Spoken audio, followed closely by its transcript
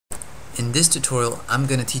In this tutorial, I'm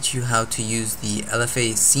going to teach you how to use the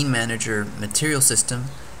LFA Scene Manager material system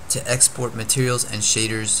to export materials and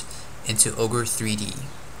shaders into Ogre 3D.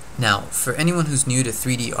 Now, for anyone who's new to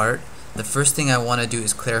 3D art, the first thing I want to do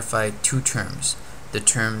is clarify two terms. The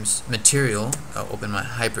terms material, I'll open my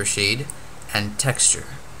hypershade, and texture.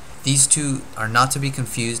 These two are not to be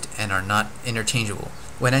confused and are not interchangeable.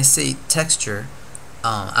 When I say texture,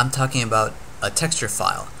 I'm talking about a texture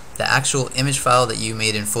file, the actual image file that you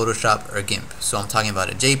made in Photoshop or GIMP. So I'm talking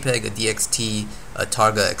about a JPEG, a DXT, a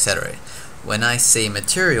Targa, etc. When I say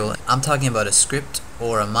material, I'm talking about a script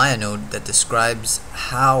or a Maya node that describes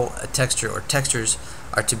how a texture or textures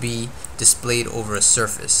are to be displayed over a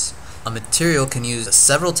surface. A material can use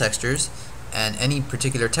several textures, and any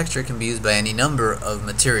particular texture can be used by any number of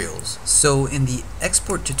materials. So in the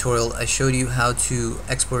export tutorial, I showed you how to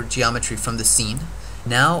export geometry from the scene.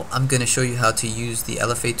 Now I'm going to show you how to use the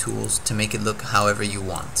LFA tools to make it look however you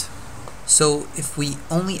want. So if we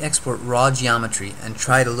only export raw geometry and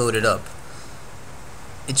try to load it up,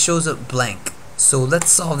 it shows up blank. So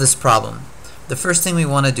let's solve this problem. The first thing we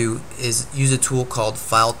want to do is use a tool called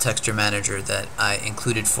File Texture Manager that I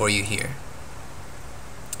included for you here.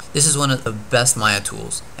 This is one of the best Maya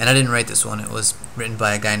tools, and I didn't write this one, it was written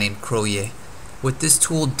by a guy named Croye. What this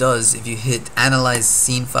tool does, if you hit Analyze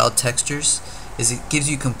Scene File Textures, is it gives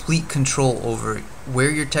you complete control over where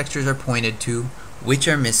your textures are pointed to, which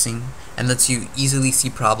are missing, and lets you easily see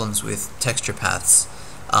problems with texture paths.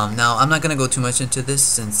 Now, I'm not going to go too much into this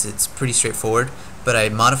since it's pretty straightforward, but I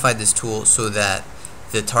modified this tool so that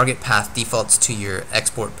the target path defaults to your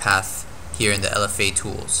export path here in the LFA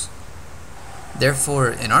tools. Therefore,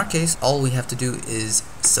 in our case, all we have to do is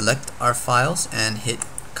select our files and hit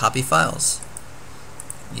Copy Files.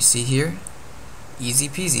 You see here, easy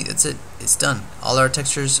peasy, that's it, it's done. All our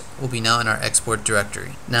textures will be now in our export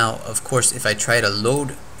directory. Now, of course, if I try to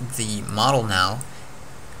load the model now,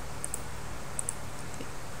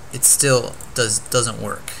 it still doesn't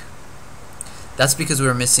work. That's because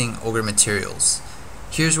we're missing Ogre materials.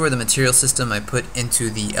 Here's where the material system I put into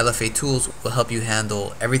the LFA tools will help you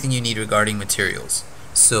handle everything you need regarding materials.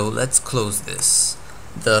 So let's close this.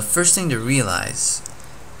 The first thing to realize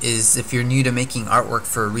is, if you're new to making artwork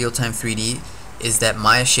for real-time 3D, is that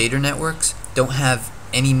Maya shader networks don't have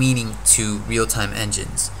any meaning to real-time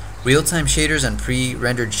engines. Real-time shaders and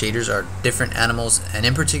pre-rendered shaders are different animals, and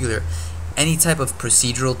in particular, any type of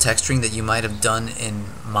procedural texturing that you might have done in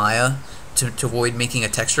Maya to avoid making a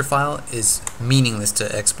texture file is meaningless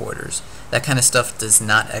to exporters. That kind of stuff does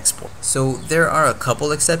not export. So there are a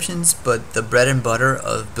couple exceptions, but the bread and butter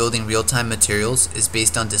of building real-time materials is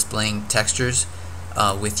based on displaying textures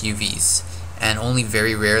with UVs, and only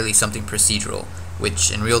very rarely something procedural, which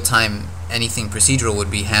in real time anything procedural would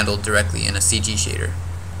be handled directly in a CG shader.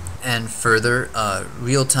 And further,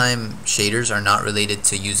 real-time shaders are not related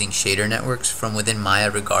to using shader networks from within Maya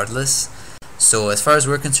regardless. So as far as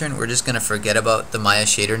we're concerned, we're just going to forget about the Maya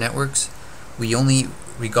shader networks. We only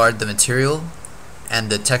regard the material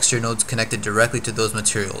and the texture nodes connected directly to those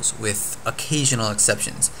materials, with occasional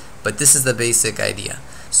exceptions. But this is the basic idea.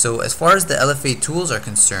 So as far as the LFA tools are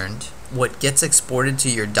concerned, what gets exported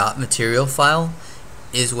to your .material file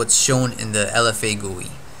is what's shown in the LFA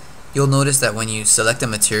GUI. You'll notice that when you select a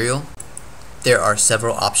material, there are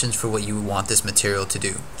several options for what you want this material to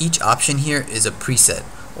do. Each option here is a preset,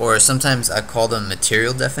 or sometimes I call them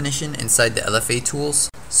material definition inside the LFA tools.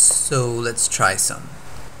 So let's try some.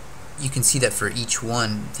 You can see that for each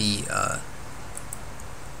one, the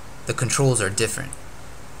controls are different.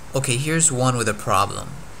 Okay, here's one with a problem.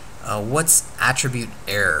 What's attribute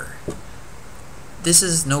error? This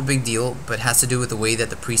is no big deal, but has to do with the way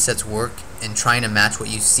that the presets work and trying to match what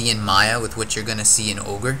you see in Maya with what you're going to see in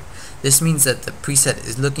Ogre. This means that the preset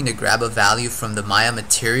is looking to grab a value from the Maya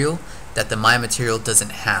material that the Maya material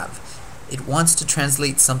doesn't have. It wants to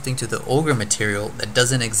translate something to the Ogre material that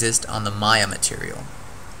doesn't exist on the Maya material.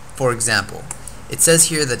 For example, it says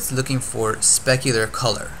here that it's looking for specular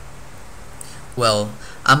color. Well,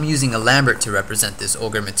 I'm using a Lambert to represent this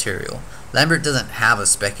Ogre material. Lambert doesn't have a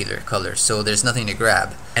specular color, so there's nothing to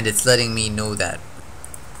grab, and it's letting me know that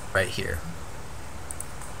right here.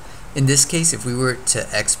 In this case, if we were to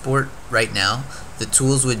export right now, the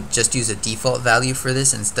tools would just use a default value for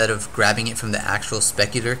this instead of grabbing it from the actual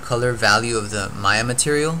specular color value of the Maya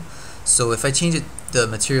material. So if I change the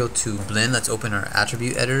material to blend, let's open our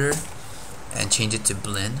attribute editor and change it to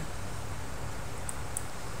blend.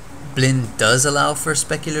 Blend does allow for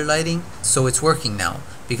specular lighting, so it's working now,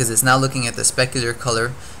 because it's now looking at the specular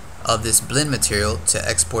color of this blend material to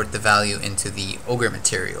export the value into the Ogre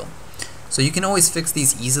material. So you can always fix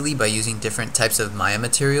these easily by using different types of Maya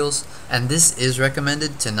materials, and this is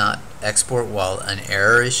recommended to not export while an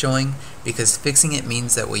error is showing, because fixing it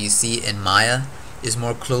means that what you see in Maya is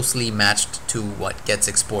more closely matched to what gets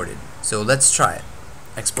exported. So let's try it.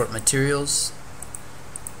 Export materials.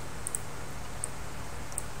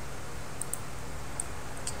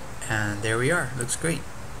 And there we are. Looks great.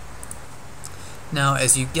 Now,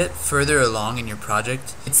 as you get further along in your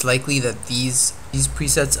project, it's likely that these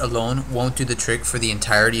presets alone won't do the trick for the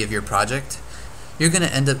entirety of your project. You're going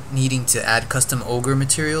to end up needing to add custom ogre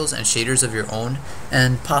materials and shaders of your own,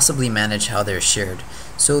 and possibly manage how they're shared.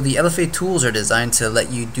 So the LFA tools are designed to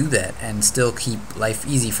let you do that and still keep life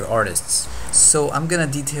easy for artists. So I'm going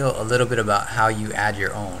to detail a little bit about how you add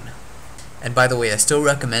your own. And by the way, I still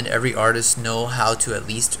recommend every artist know how to at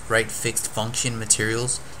least write fixed function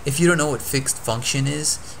materials. If you don't know what fixed function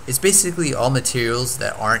is, it's basically all materials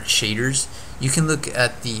that aren't shaders. You can look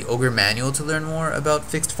at the Ogre manual to learn more about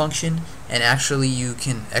fixed function, and actually you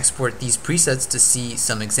can export these presets to see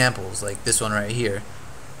some examples, like this one right here.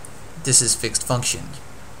 This is fixed function.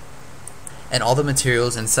 And all the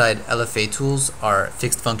materials inside LFA Tools are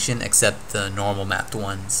fixed function except the normal mapped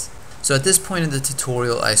ones. So at this point in the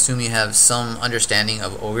tutorial, I assume you have some understanding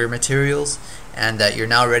of Ogre materials, and that you're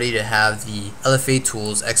now ready to have the LFA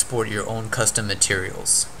Tools export your own custom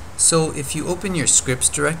materials. So if you open your scripts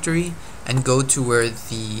directory and go to where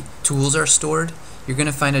the tools are stored, you're going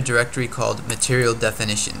to find a directory called Material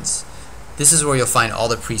Definitions. This is where you'll find all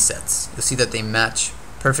the presets. You'll see that they match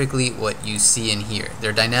perfectly what you see in here.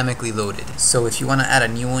 They're dynamically loaded. So if you want to add a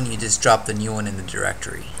new one, you just drop the new one in the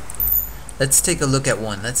directory. Let's take a look at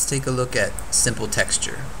one. Let's take a look at simple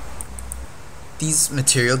texture. These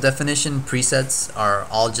material definition presets are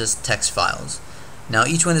all just text files. Now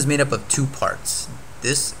each one is made up of two parts,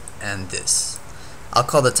 this and this. I'll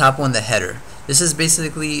call the top one the header. This is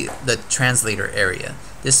basically the translator area.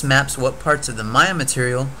 This maps what parts of the Maya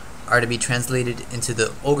material are to be translated into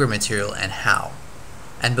the Ogre material and how.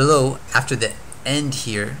 And below, after the end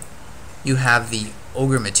here, you have the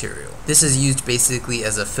Ogre material. This is used basically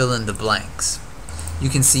as a fill in the blanks. You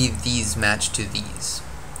can see these match to these.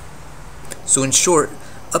 So in short,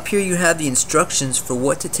 up here you have the instructions for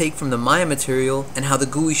what to take from the Maya material and how the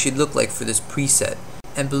GUI should look like for this preset.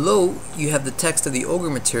 And below you have the text of the Ogre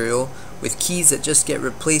material with keys that just get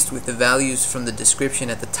replaced with the values from the description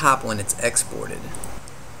at the top when it's exported.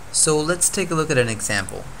 So let's take a look at an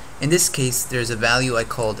example. In this case, there's a value I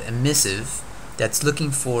called emissive that's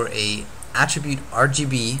looking for a attribute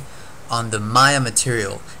RGB on the Maya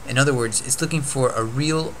material. In other words, it's looking for a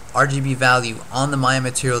real RGB value on the Maya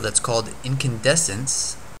material that's called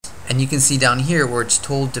incandescence, and you can see down here where it's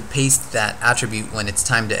told to paste that attribute when it's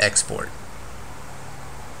time to export.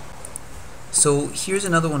 So here's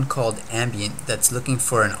another one called ambient that's looking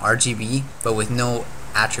for an RGB but with no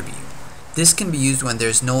attribute. This can be used when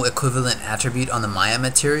there's no equivalent attribute on the Maya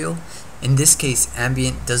material. In this case,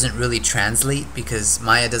 ambient doesn't really translate because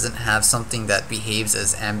Maya doesn't have something that behaves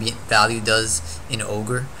as ambient value does in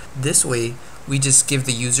Ogre. This way, we just give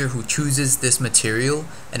the user who chooses this material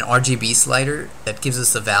an RGB slider that gives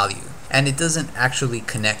us a value, and it doesn't actually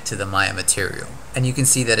connect to the Maya material. And you can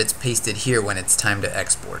see that it's pasted here when it's time to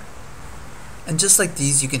export. And just like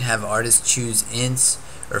these, you can have artists choose ints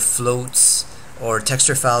or floats or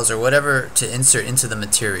texture files or whatever to insert into the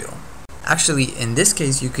material. Actually, in this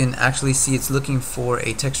case, you can actually see it's looking for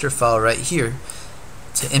a texture file right here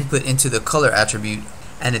to input into the color attribute,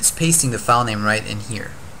 and it's pasting the file name right in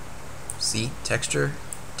here. See? Texture,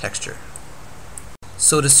 texture.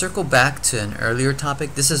 So to circle back to an earlier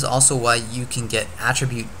topic, this is also why you can get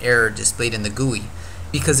attribute error displayed in the GUI.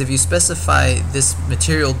 Because if you specify this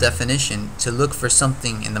material definition to look for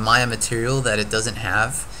something in the Maya material that it doesn't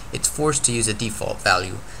have, it's forced to use a default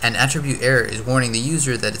value, and attribute error is warning the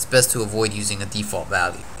user that it's best to avoid using a default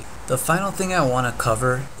value. The final thing I want to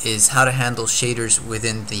cover is how to handle shaders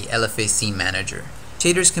within the LFA Scene Manager.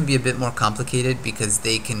 Shaders can be a bit more complicated because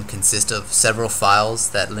they can consist of several files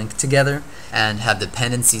that link together and have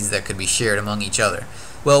dependencies that could be shared among each other.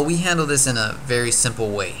 Well, we handle this in a very simple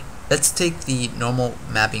way. Let's take the normal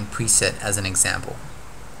mapping preset as an example.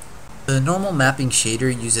 The normal mapping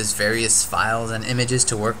shader uses various files and images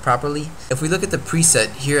to work properly. If we look at the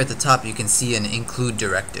preset, here at the top you can see an include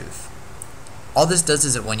directive. All this does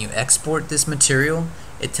is that when you export this material,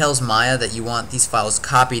 it tells Maya that you want these files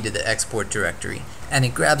copied to the export directory, and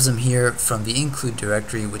it grabs them here from the include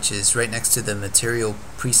directory, which is right next to the material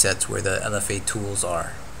presets where the LFA tools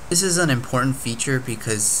are. This is an important feature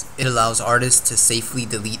because it allows artists to safely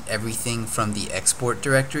delete everything from the export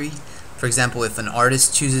directory. For example, if an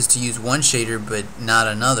artist chooses to use one shader but not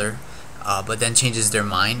another, but then changes their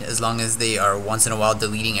mind. As long as they are once in a while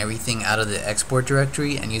deleting everything out of the export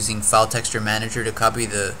directory and using File Texture Manager to copy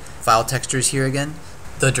the file textures here again,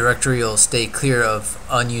 the directory will stay clear of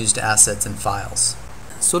unused assets and files.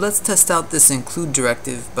 So let's test out this include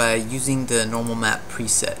directive by using the normal map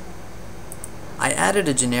preset. I added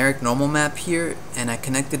a generic normal map here and I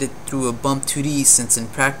connected it through a bump 2D, since in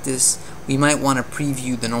practice we might want to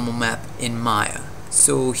preview the normal map in Maya.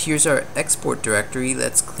 So here's our export directory.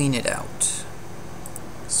 Let's clean it out.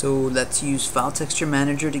 So let's use File Texture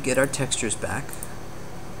Manager to get our textures back.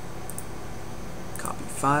 Copy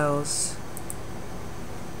files.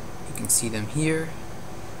 You can see them here.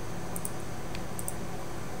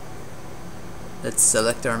 Let's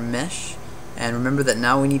select our mesh, and remember that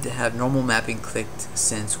now we need to have normal mapping clicked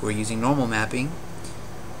since we're using normal mapping.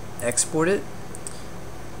 Export it.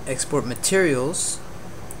 Export materials.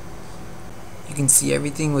 You can see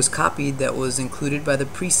everything was copied that was included by the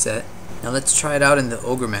preset. Now let's try it out in the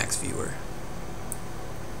OgreMax viewer.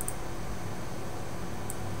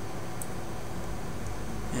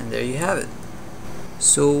 And there you have it.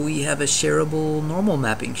 So we have a shareable normal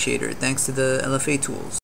mapping shader thanks to the LFA tools.